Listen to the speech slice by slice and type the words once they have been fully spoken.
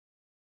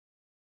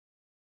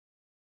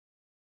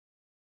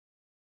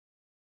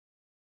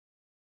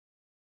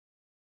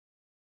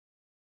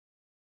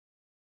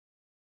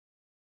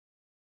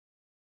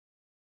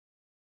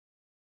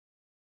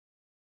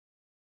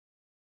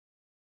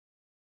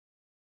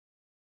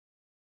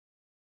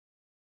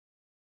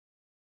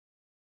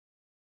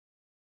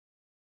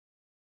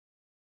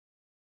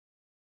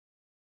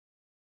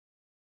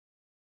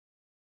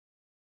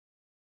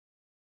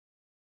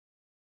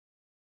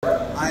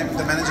I'm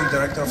the managing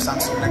director of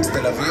Samsung Next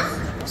Tel Aviv.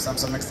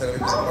 Samsung Next Tel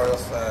Aviv is a part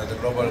of the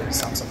global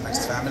Samsung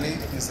Next family.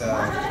 It's a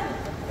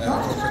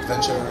corporate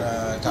venture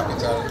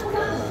capital,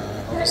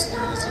 obviously,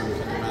 as you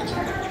can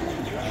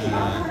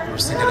imagine. We're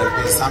single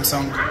LP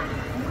Samsung.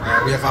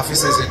 We have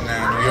offices in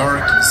New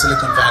York, in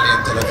Silicon Valley,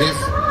 and Tel Aviv.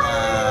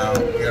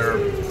 We're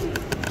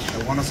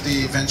one of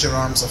the venture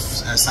arms of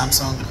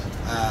Samsung.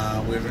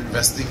 We're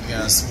investing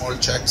small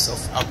checks of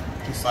up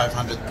to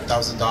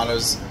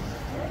 $500,000.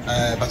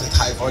 But at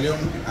high volume.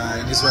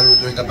 In Israel, we're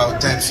doing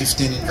about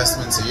 10-15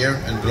 investments a year,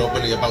 and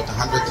globally about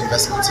 100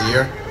 investments a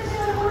year.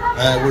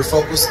 We're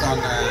focused on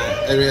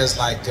areas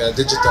like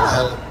digital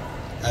health,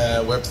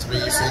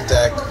 Web3,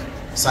 fintech,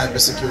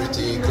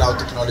 cybersecurity, cloud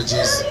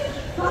technologies.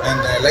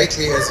 And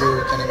lately, as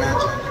you can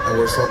imagine,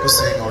 we're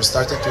focusing or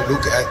started to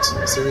look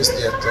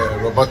seriously at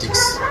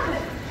robotics.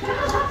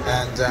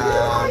 And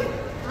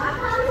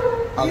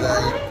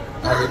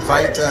I'll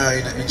invite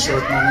in a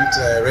short moment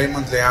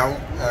Raymond Leao,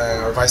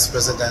 our Vice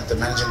President and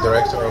Managing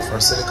Director of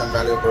our Silicon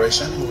Valley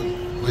operation,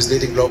 who is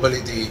leading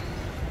globally the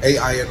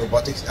AI and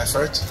robotics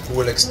effort, who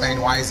will explain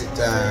why is it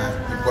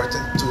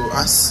important to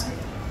us.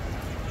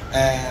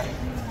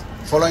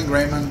 Following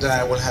Raymond,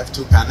 we'll have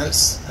two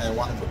panels.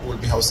 One will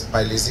be hosted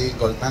by Lizzie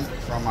Goldman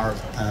from our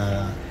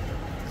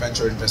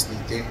venture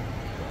investing team.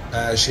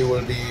 She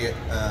will be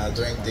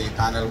doing the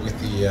panel with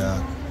the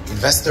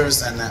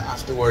investors, and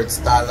afterwards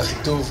Tal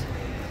Achituv,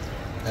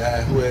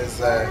 who is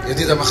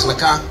Yedid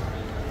HaMachlaka,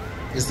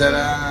 is that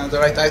the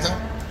right title?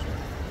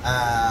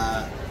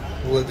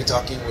 Who will be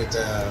talking with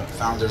the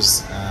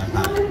founders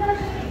panel.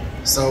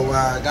 So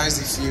guys,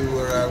 if you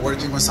are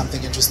working on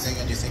something interesting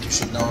and you think you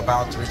should know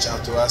about, reach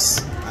out to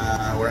us.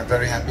 We're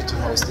very happy to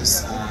host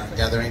this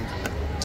gathering.